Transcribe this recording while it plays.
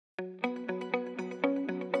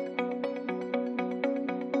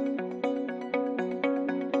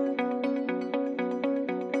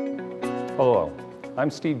Hello, I'm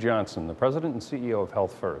Steve Johnson, the President and CEO of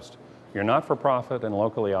Health First, your not-for-profit and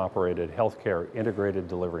locally operated healthcare integrated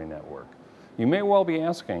delivery network. You may well be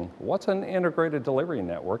asking, what's an integrated delivery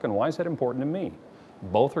network and why is it important to me?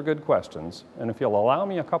 Both are good questions, and if you'll allow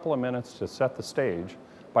me a couple of minutes to set the stage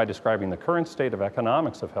by describing the current state of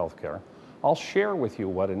economics of healthcare, I'll share with you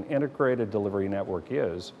what an integrated delivery network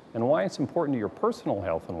is and why it's important to your personal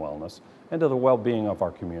health and wellness and to the well-being of our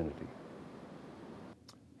community.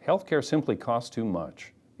 Healthcare simply costs too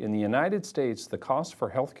much. In the United States, the cost for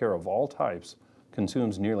healthcare of all types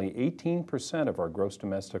consumes nearly 18% of our gross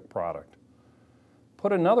domestic product.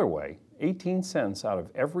 Put another way, 18 cents out of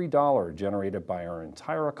every dollar generated by our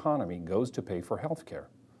entire economy goes to pay for healthcare.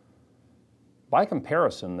 By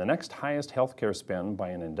comparison, the next highest healthcare spend by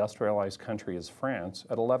an industrialized country is France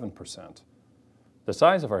at 11%. The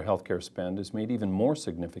size of our healthcare spend is made even more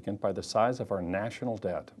significant by the size of our national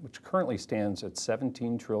debt, which currently stands at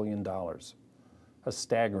 $17 trillion, a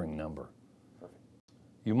staggering number.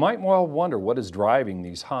 You might well wonder what is driving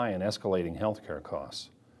these high and escalating healthcare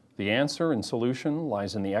costs. The answer and solution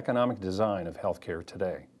lies in the economic design of healthcare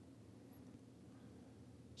today.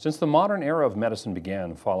 Since the modern era of medicine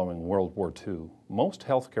began following World War II, most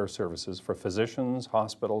healthcare services for physicians,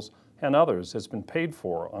 hospitals, and others has been paid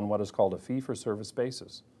for on what is called a fee-for-service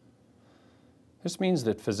basis. This means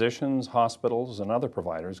that physicians, hospitals, and other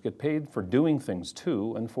providers get paid for doing things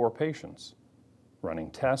to and for patients. Running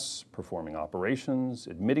tests, performing operations,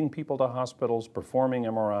 admitting people to hospitals, performing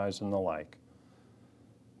MRIs, and the like.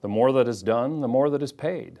 The more that is done, the more that is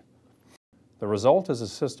paid. The result is a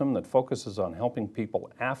system that focuses on helping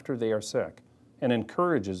people after they are sick and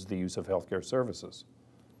encourages the use of healthcare services.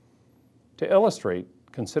 To illustrate,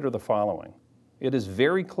 consider the following. It is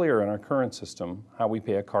very clear in our current system how we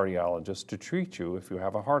pay a cardiologist to treat you if you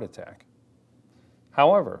have a heart attack.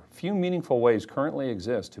 However, few meaningful ways currently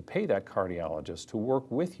exist to pay that cardiologist to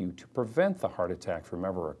work with you to prevent the heart attack from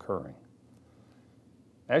ever occurring.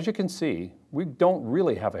 As you can see, we don't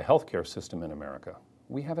really have a healthcare system in America.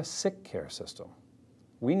 We have a sick care system.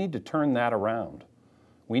 We need to turn that around.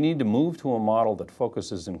 We need to move to a model that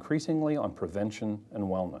focuses increasingly on prevention and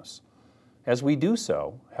wellness. As we do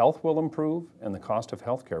so, health will improve and the cost of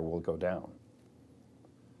healthcare will go down.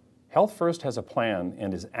 Health First has a plan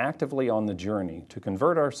and is actively on the journey to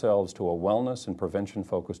convert ourselves to a wellness and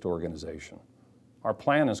prevention-focused organization. Our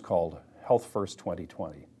plan is called Health First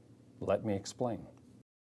 2020. Let me explain.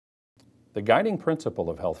 The guiding principle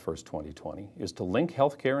of Health First 2020 is to link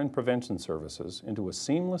healthcare and prevention services into a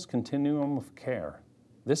seamless continuum of care.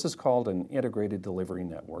 This is called an integrated delivery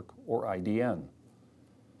network, or IDN.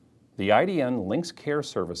 The IDN links care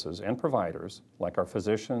services and providers, like our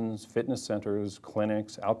physicians, fitness centers,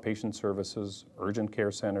 clinics, outpatient services, urgent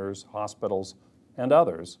care centers, hospitals, and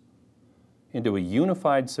others, into a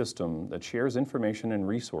unified system that shares information and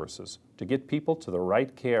resources to get people to the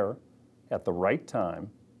right care at the right time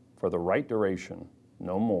for the right duration,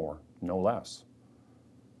 no more, no less.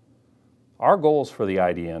 Our goals for the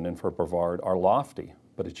IDN and for Brevard are lofty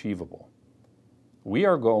but achievable. We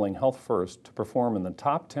are goaling Health First to perform in the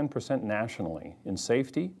top 10% nationally in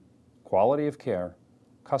safety, quality of care,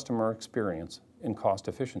 customer experience, and cost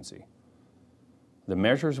efficiency. The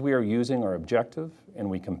measures we are using are objective, and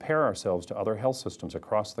we compare ourselves to other health systems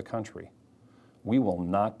across the country. We will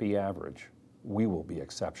not be average. We will be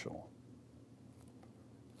exceptional.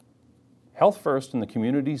 Health First and the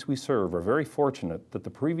communities we serve are very fortunate that the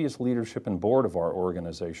previous leadership and board of our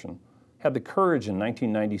organization had the courage in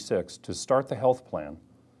 1996 to start the health plan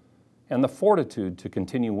and the fortitude to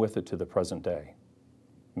continue with it to the present day.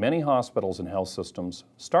 Many hospitals and health systems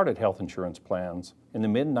started health insurance plans in the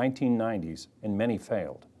mid-1990s and many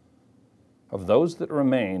failed. Of those that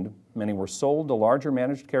remained, many were sold to larger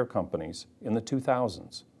managed care companies in the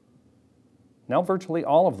 2000s. Now virtually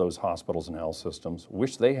all of those hospitals and health systems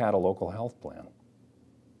wish they had a local health plan.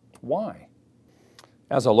 Why?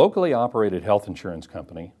 As a locally operated health insurance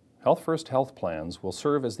company, Health First Health Plans will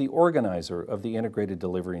serve as the organizer of the integrated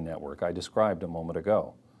delivery network I described a moment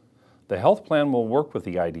ago. The health plan will work with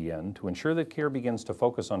the IDN to ensure that care begins to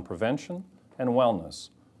focus on prevention and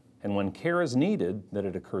wellness, and when care is needed, that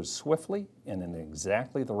it occurs swiftly and in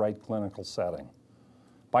exactly the right clinical setting.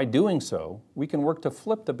 By doing so, we can work to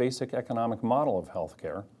flip the basic economic model of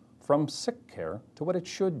healthcare from sick care to what it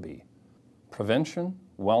should be: prevention,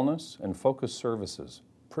 wellness, and focused services,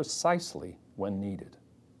 precisely when needed.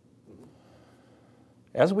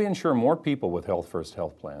 As we ensure more people with Health First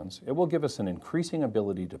health plans, it will give us an increasing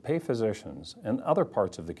ability to pay physicians and other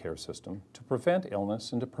parts of the care system to prevent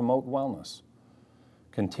illness and to promote wellness.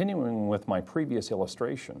 Continuing with my previous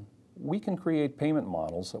illustration, we can create payment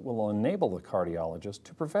models that will enable the cardiologist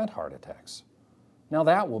to prevent heart attacks. Now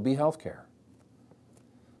that will be healthcare.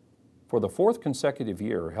 For the fourth consecutive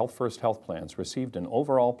year, Health First health plans received an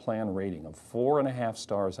overall plan rating of 4.5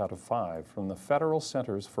 stars out of 5 from the Federal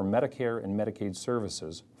Centers for Medicare and Medicaid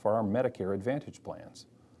Services for our Medicare Advantage plans.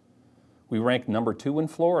 We ranked number 2 in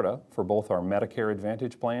Florida for both our Medicare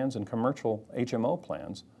Advantage plans and commercial HMO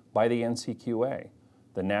plans by the NCQA,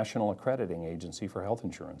 the National Accrediting Agency for Health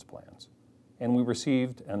Insurance Plans. And we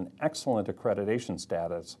received an excellent accreditation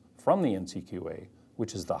status from the NCQA,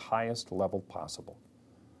 which is the highest level possible.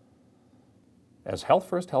 As Health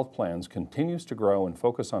First health plans continues to grow and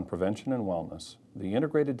focus on prevention and wellness, the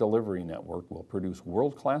integrated delivery network will produce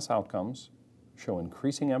world-class outcomes, show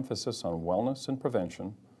increasing emphasis on wellness and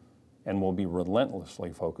prevention, and will be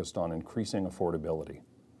relentlessly focused on increasing affordability.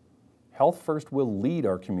 Health First will lead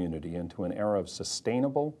our community into an era of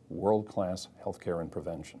sustainable, world-class healthcare and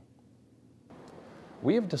prevention.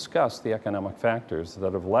 We have discussed the economic factors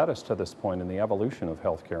that have led us to this point in the evolution of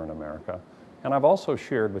healthcare in America, and I've also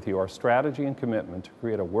shared with you our strategy and commitment to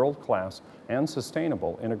create a world-class and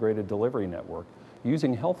sustainable integrated delivery network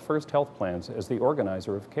using Health First health plans as the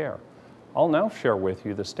organizer of care. I'll now share with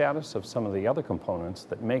you the status of some of the other components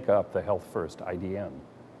that make up the Health First IDN.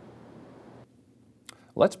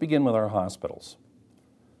 Let's begin with our hospitals.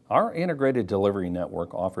 Our integrated delivery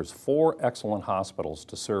network offers 4 excellent hospitals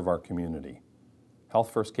to serve our community: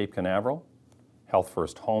 Health First Cape Canaveral, Health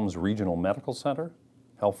First Holmes Regional Medical Center,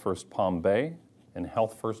 Health First Palm Bay, and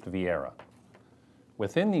Health First Vieira.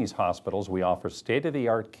 Within these hospitals, we offer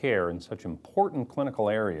state-of-the-art care in such important clinical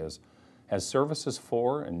areas as services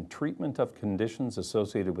for and treatment of conditions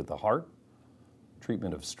associated with the heart,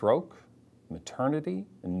 treatment of stroke, maternity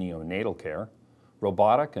and neonatal care,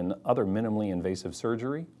 robotic and other minimally invasive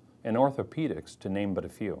surgery, and orthopedics, to name but a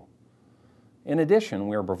few. In addition,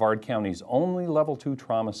 we are Brevard County's only Level 2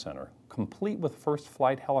 trauma center, complete with first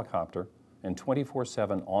flight helicopter and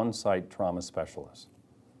 24/7 on-site trauma specialists.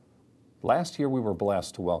 Last year, we were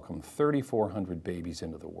blessed to welcome 3,400 babies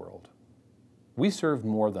into the world. We served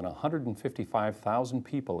more than 155,000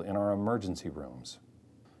 people in our emergency rooms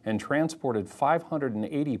and transported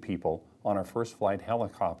 580 people on our first flight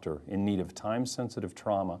helicopter in need of time-sensitive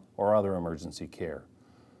trauma or other emergency care.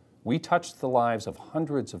 We touched the lives of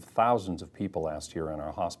hundreds of thousands of people last year in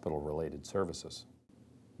our hospital-related services.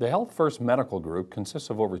 The Health First Medical Group consists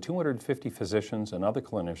of over 250 physicians and other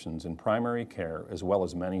clinicians in primary care, as well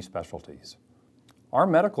as many specialties. Our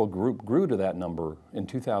medical group grew to that number in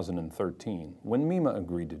 2013 when MEMA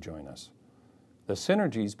agreed to join us. The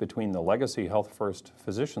synergies between the Legacy Health First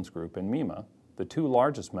Physicians Group and MEMA, the 2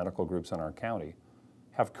 largest medical groups in our county,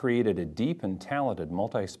 have created a deep and talented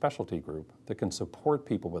multi-specialty group that can support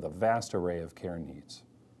people with a vast array of care needs.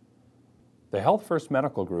 The Health First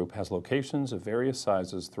Medical Group has locations of various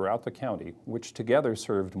sizes throughout the county, which together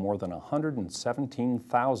served more than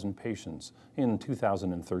 117,000 patients in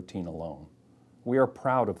 2013 alone. We are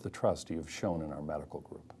proud of the trust you have shown in our medical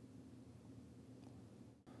group.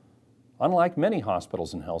 Unlike many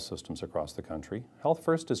hospitals and health systems across the country, Health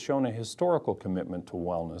First has shown a historical commitment to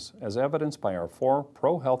wellness, as evidenced by our 4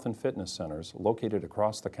 Pro Health and Fitness centers located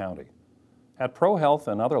across the county. At Pro Health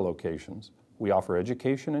and other locations, we offer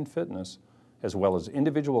education and fitness, as well as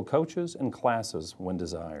individual coaches and classes when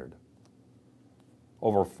desired.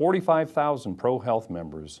 Over 45,000 Pro Health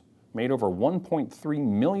members made over 1.3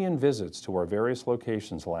 million visits to our various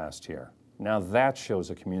locations last year. Now that shows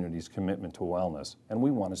a community's commitment to wellness, and we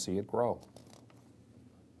want to see it grow.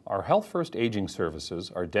 Our Health First Aging services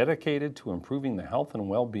are dedicated to improving the health and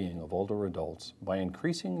well-being of older adults by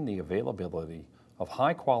increasing the availability of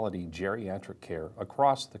high-quality geriatric care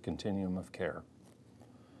across the continuum of care.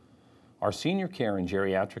 Our senior care and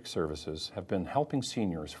geriatric services have been helping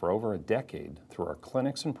seniors for over a decade through our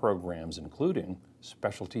clinics and programs, including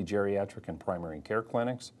specialty geriatric and primary care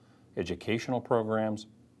clinics, educational programs,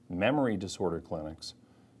 memory disorder clinics,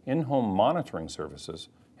 in-home monitoring services,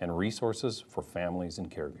 and resources for families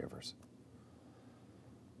and caregivers.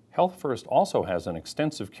 Health First also has an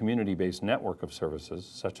extensive community-based network of services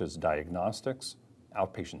such as diagnostics,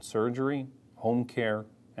 outpatient surgery, home care,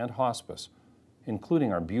 and hospice,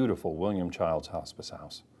 including our beautiful William Childs Hospice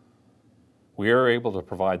House. We are able to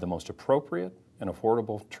provide the most appropriate and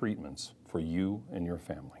affordable treatments for you and your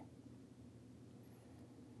family.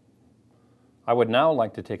 I would now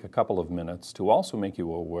like to take a couple of minutes to also make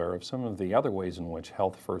you aware of some of the other ways in which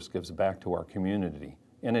Health First gives back to our community,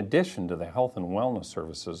 in addition to the health and wellness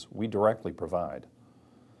services we directly provide.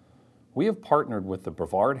 We have partnered with the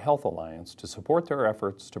Brevard Health Alliance to support their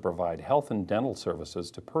efforts to provide health and dental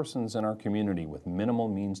services to persons in our community with minimal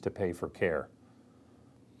means to pay for care.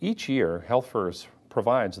 Each year, Health First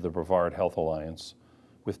provides the Brevard Health Alliance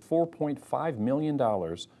with $4.5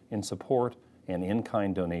 million in support and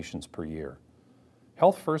in-kind donations per year.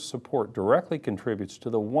 Health First support directly contributes to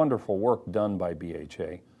the wonderful work done by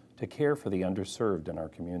BHA to care for the underserved in our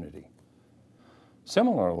community.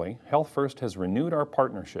 Similarly, Health First has renewed our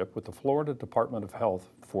partnership with the Florida Department of Health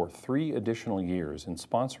for 3 additional years in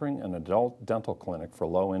sponsoring an adult dental clinic for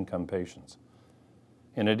low-income patients.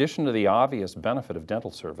 In addition to the obvious benefit of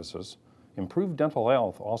dental services, improved dental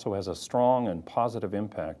health also has a strong and positive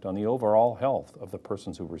impact on the overall health of the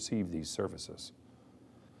persons who receive these services.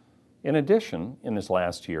 In addition, in this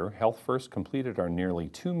last year, Health First completed our nearly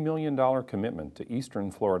 $2 million commitment to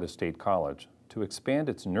Eastern Florida State College to expand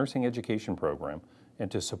its nursing education program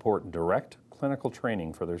and to support direct clinical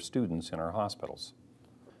training for their students in our hospitals.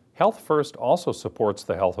 Health First also supports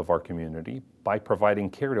the health of our community by providing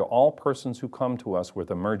care to all persons who come to us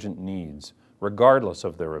with emergent needs, regardless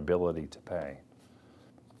of their ability to pay.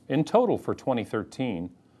 In total for 2013,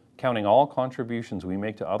 counting all contributions we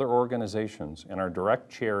make to other organizations and our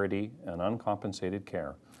direct charity and uncompensated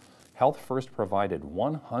care, Health First provided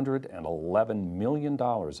 $111 million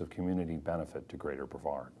of community benefit to Greater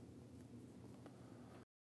Brevard.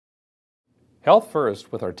 Health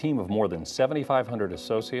First, with our team of more than 7,500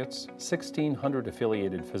 associates, 1,600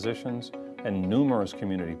 affiliated physicians, and numerous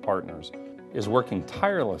community partners, is working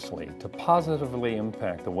tirelessly to positively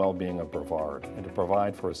impact the well-being of Brevard and to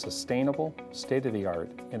provide for a sustainable,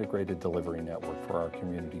 state-of-the-art integrated delivery network for our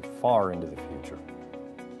community far into the future.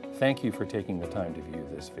 Thank you for taking the time to view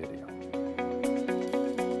this video.